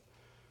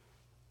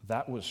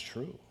that was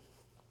true,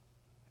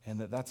 and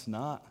that's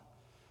not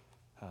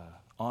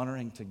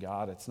honoring to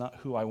God. It's not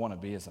who I want to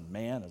be as a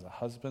man, as a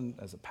husband,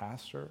 as a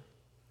pastor,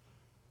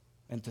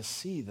 and to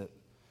see that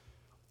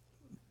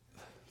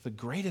the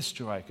greatest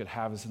joy I could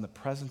have is in the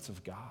presence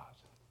of God.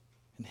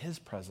 In his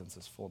presence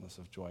is fullness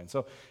of joy. And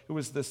so it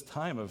was this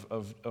time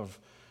of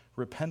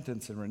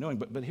repentance and renewing.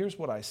 But here's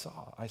what I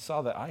saw. I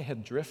saw that I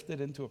had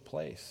drifted into a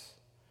place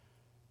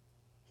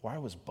where I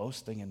was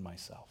boasting in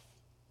myself.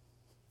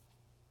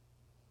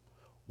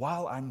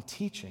 While I'm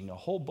teaching a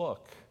whole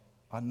book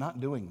on not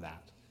doing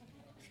that.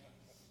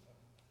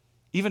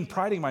 Even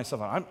priding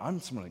myself on, I'm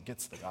someone that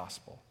gets the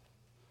gospel.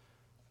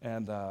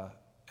 And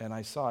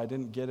I saw I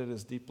didn't get it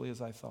as deeply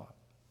as I thought.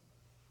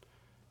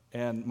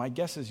 And my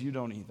guess is you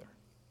don't either.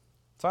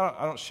 So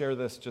I don't share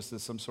this just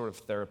as some sort of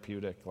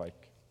therapeutic,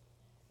 like,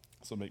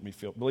 this will make me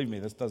feel, believe me,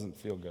 this doesn't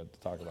feel good to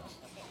talk about.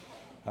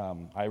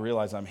 I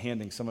realize I'm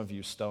handing some of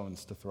you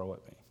stones to throw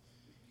at me.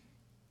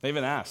 They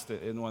even asked,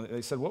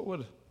 they said, what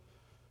would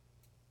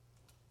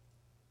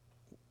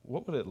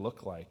it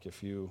look like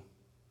if the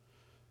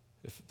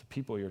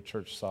people of your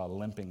church saw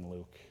limping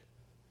Luke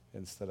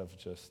instead of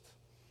just,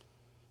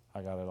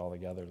 I got it all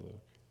together,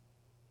 Luke?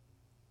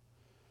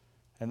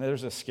 And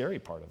there's a scary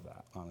part of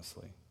that,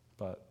 honestly.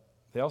 But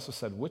they also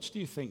said, which do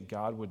you think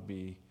God would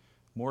be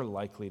more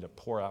likely to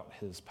pour out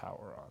his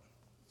power on?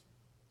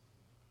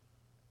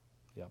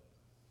 Yep.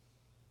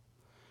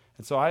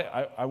 And so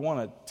I want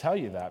to tell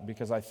you that,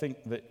 because I think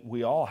that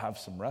we all have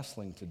some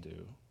wrestling to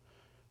do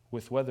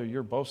with whether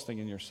you're boasting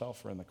in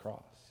yourself or in the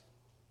cross.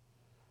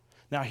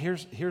 Now,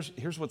 here's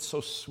what's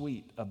so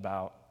sweet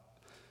about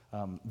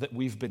that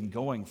we've been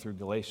going through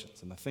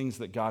Galatians and the things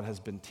that God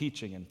has been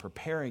teaching and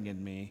preparing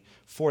in me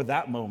for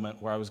that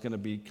moment where I was going to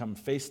become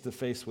face to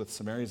face with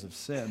some areas of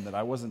sin that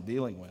I wasn't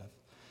dealing with,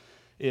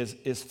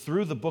 is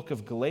through the book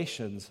of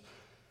Galatians,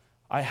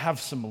 I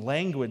have some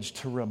language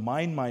to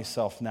remind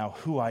myself now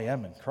who I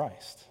am in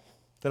Christ.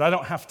 That I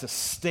don't have to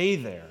stay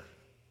there.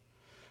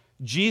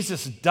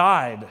 Jesus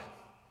died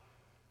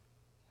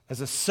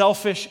as a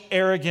selfish,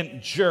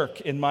 arrogant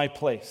jerk in my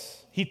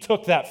place. He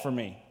took that for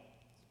me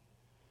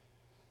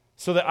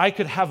so that I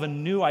could have a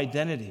new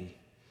identity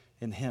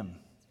in him.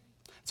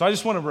 So I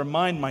just want to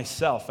remind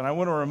myself, and I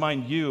want to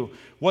remind you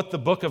what the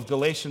book of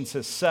Galatians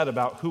has said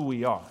about who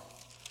we are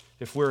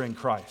if we're in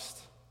Christ.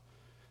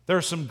 There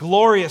are some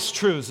glorious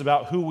truths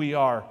about who we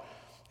are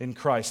in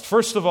Christ.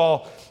 First of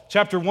all,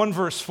 chapter 1,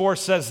 verse 4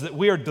 says that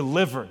we are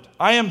delivered.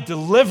 I am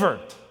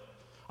delivered.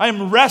 I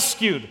am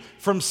rescued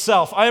from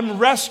self. I am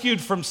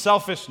rescued from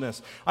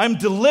selfishness. I am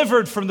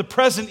delivered from the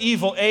present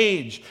evil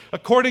age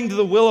according to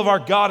the will of our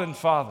God and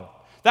Father.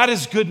 That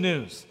is good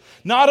news.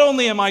 Not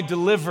only am I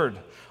delivered,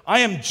 I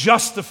am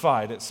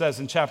justified, it says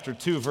in chapter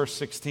 2, verse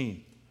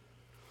 16.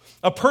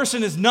 A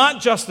person is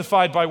not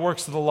justified by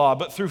works of the law,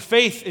 but through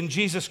faith in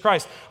Jesus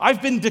Christ.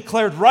 I've been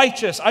declared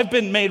righteous. I've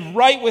been made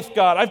right with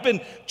God. I've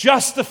been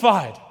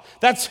justified.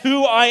 That's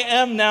who I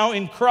am now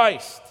in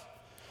Christ.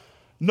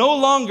 No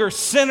longer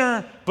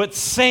sinner, but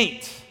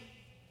saint.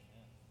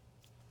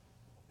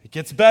 It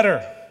gets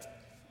better.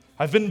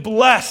 I've been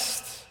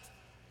blessed.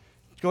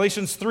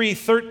 Galatians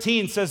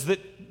 3:13 says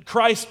that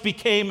Christ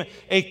became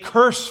a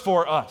curse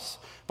for us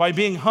by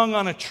being hung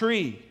on a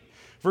tree.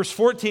 Verse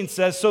 14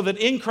 says, so that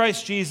in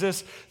Christ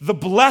Jesus, the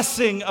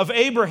blessing of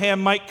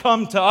Abraham might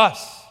come to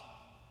us.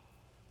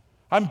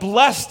 I'm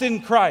blessed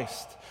in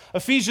Christ.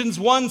 Ephesians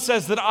 1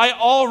 says that I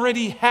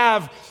already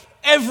have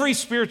every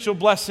spiritual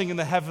blessing in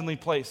the heavenly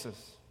places.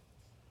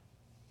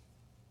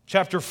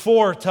 Chapter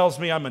 4 tells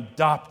me I'm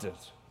adopted.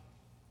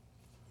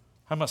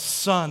 I'm a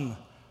son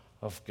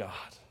of God.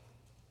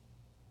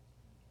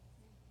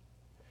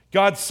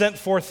 God sent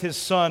forth his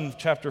Son,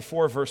 chapter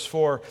 4, verse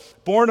 4,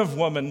 born of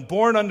woman,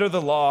 born under the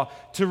law,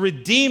 to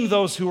redeem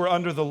those who are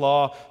under the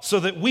law, so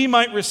that we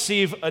might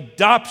receive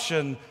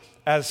adoption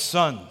as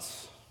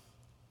sons.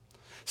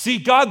 See,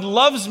 God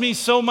loves me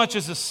so much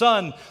as a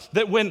son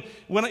that when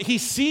he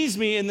sees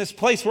me in this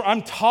place where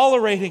I'm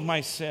tolerating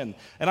my sin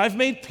and I've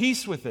made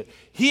peace with it,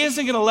 he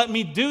isn't going to let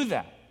me do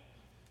that.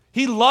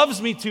 He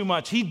loves me too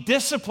much. He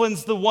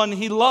disciplines the one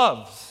he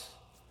loves.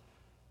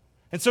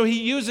 And so he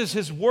uses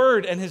his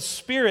word and his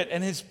spirit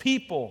and his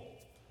people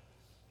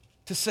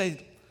to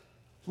say,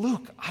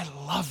 Luke, I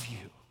love you.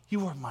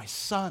 You are my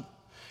son.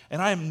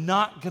 And I am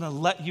not going to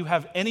let you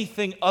have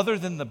anything other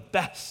than the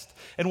best.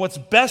 And what's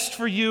best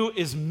for you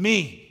is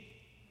me.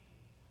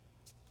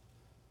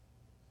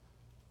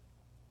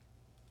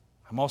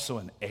 I'm also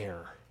an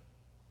heir.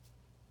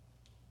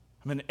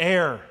 I'm an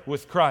heir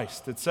with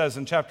Christ. It says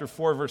in chapter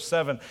 4, verse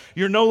 7,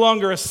 you're no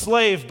longer a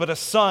slave, but a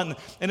son.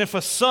 And if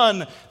a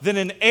son, then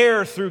an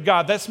heir through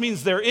God. That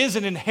means there is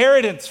an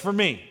inheritance for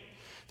me.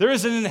 There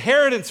is an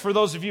inheritance for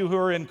those of you who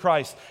are in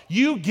Christ.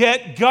 You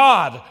get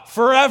God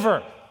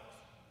forever.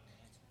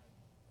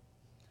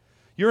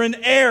 You're an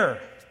heir.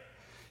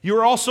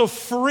 You're also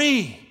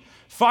free.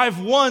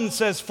 5:1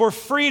 says, for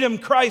freedom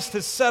Christ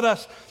has set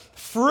us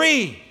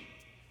free.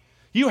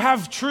 You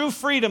have true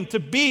freedom to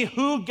be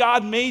who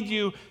God made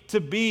you to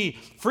be.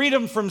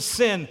 Freedom from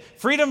sin,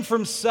 freedom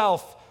from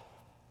self,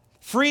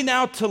 free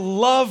now to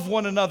love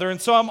one another. And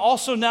so I'm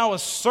also now a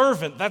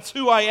servant. That's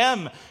who I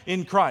am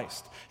in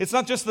Christ. It's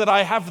not just that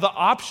I have the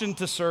option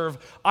to serve.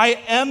 I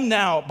am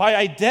now, by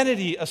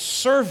identity, a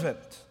servant.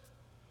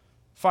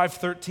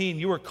 5:13,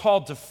 you are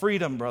called to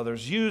freedom,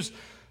 brothers. Use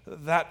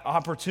that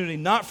opportunity,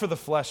 not for the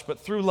flesh, but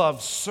through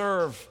love,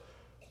 serve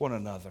one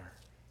another.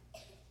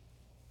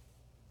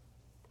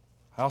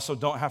 I also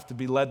don't have to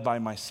be led by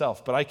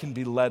myself, but I can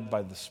be led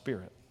by the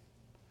Spirit.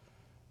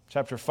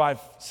 Chapter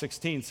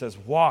 5:16 says,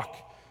 walk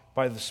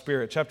by the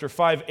Spirit. Chapter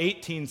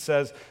 5:18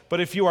 says,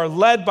 but if you are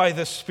led by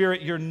the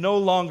Spirit, you're no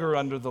longer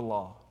under the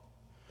law.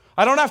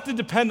 I don't have to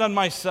depend on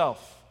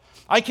myself.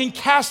 I can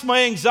cast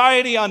my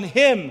anxiety on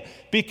Him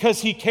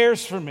because He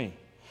cares for me.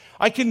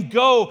 I can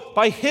go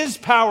by His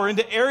power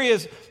into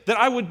areas that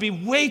I would be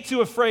way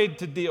too afraid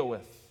to deal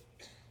with.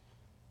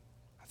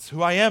 That's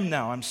who I am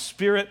now. I'm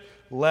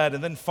Spirit-led.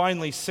 And then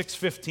finally,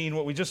 6:15,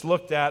 what we just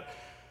looked at,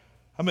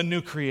 I'm a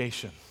new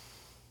creation.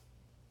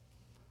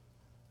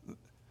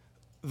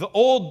 The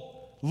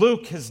old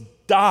Luke has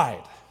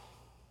died.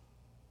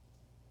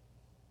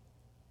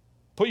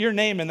 Put your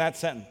name in that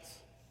sentence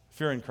if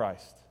you're in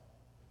Christ.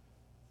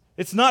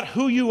 It's not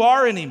who you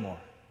are anymore.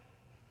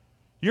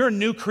 You're a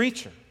new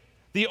creature.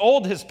 The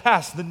old has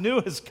passed, the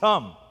new has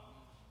come.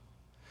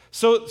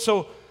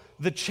 So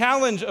the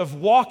challenge of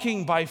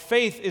walking by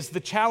faith is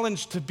the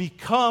challenge to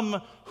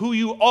become who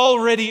you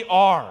already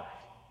are.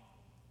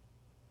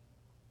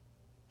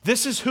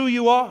 This is who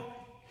you are.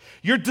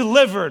 You're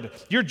delivered,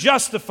 you're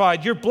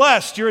justified, you're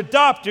blessed, you're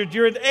adopted,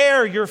 you're an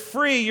heir, you're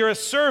free, you're a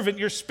servant,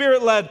 you're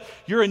Spirit-led,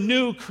 you're a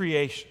new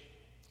creation.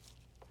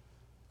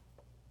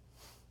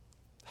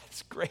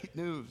 That's great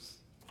news.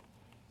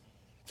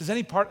 Does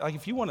any part, like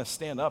if you want to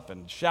stand up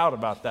and shout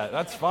about that,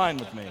 that's fine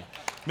with me.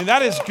 I mean,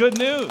 that is good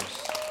news.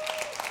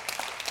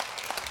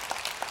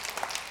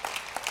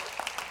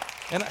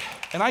 And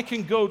And I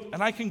can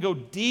go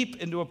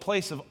deep into a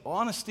place of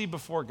honesty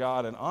before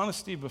God and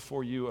honesty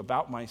before you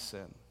about my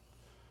sin.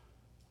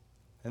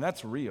 And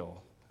that's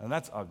real, and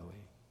that's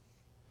ugly.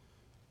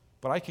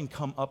 But I can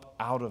come up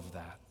out of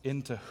that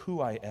into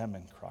who I am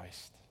in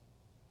Christ.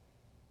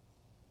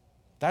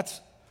 That's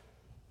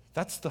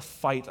the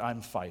fight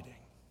I'm fighting.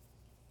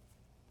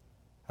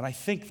 And I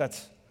think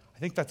that's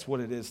what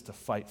it is to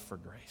fight for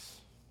grace.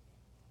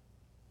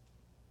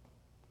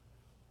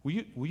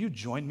 Will you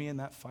join me in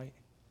that fight?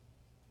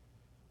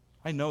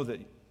 I know that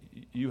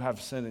you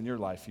have sin in your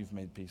life you've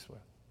made peace with.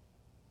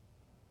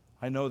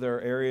 I know there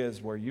are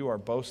areas where you are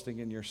boasting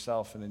in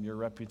yourself and in your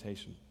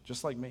reputation,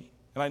 just like me.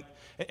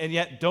 And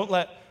yet, don't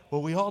let,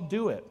 well, we all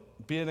do it,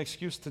 be an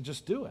excuse to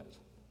just do it.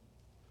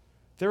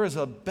 There is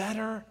a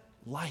better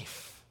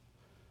life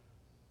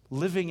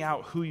living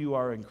out who you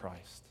are in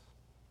Christ,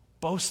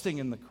 boasting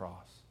in the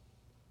cross.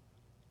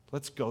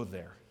 Let's go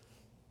there.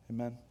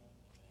 Amen?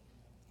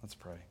 Let's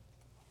pray.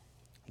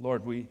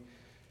 Lord, we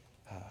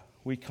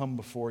come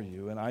before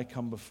you, and I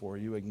come before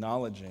you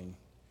acknowledging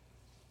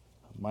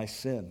my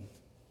sin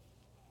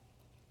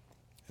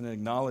and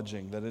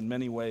acknowledging that in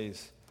many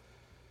ways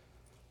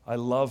I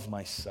love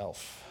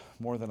myself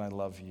more than I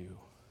love you.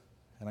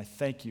 And I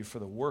thank you for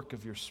the work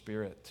of your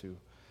Spirit to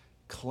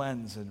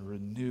cleanse and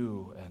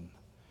renew and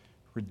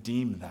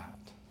redeem that.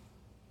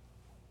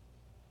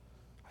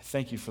 I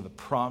thank you for the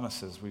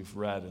promises we've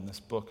read in this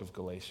book of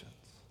Galatians.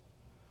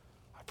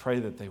 I pray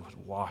that they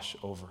would wash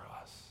over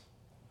us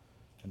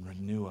and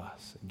renew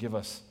us and give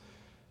us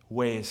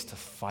ways to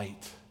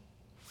fight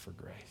for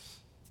grace.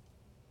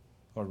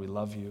 Lord, we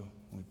love you,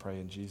 and we pray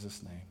in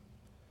Jesus' name.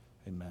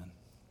 Amen.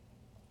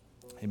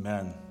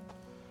 Amen.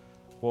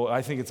 Well,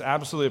 I think it's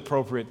absolutely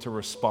appropriate to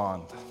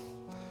respond.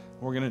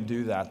 We're going to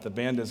do that. The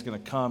band is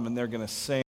going to come, and they're going to sing.